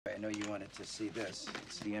know you wanted to see this.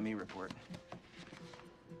 It's the ME report.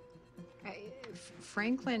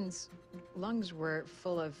 Franklin's lungs were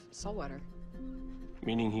full of salt water.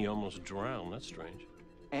 Meaning he almost drowned. That's strange.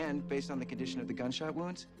 And based on the condition of the gunshot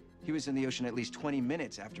wounds, he was in the ocean at least 20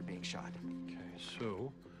 minutes after being shot. Okay,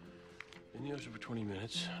 so in the ocean for 20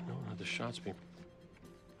 minutes, no one heard the shots being...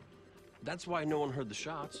 That's why no one heard the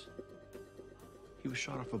shots. He was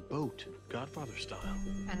shot off a boat, Godfather style.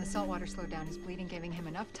 And the salt water slowed down his bleeding, giving him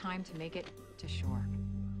enough time to make it to shore.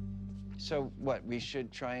 So what, we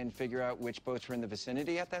should try and figure out which boats were in the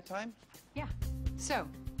vicinity at that time? Yeah. So,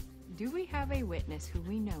 do we have a witness who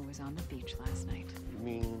we know was on the beach last night? You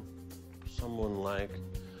mean someone like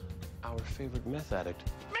our favorite meth addict?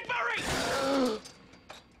 McMurray!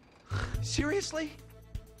 Seriously?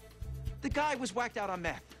 The guy was whacked out on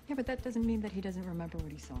meth. Yeah, but that doesn't mean that he doesn't remember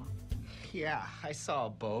what he saw. Yeah, I saw a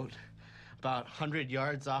boat about 100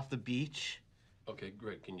 yards off the beach. Okay,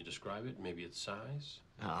 great. Can you describe it? Maybe its size?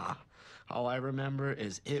 All I remember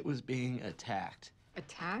is it was being attacked.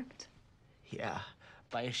 Attacked? Yeah,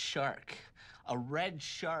 by a shark. A red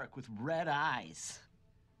shark with red eyes.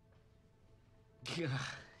 Okay,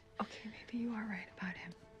 maybe you are right about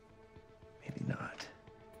him. Maybe not.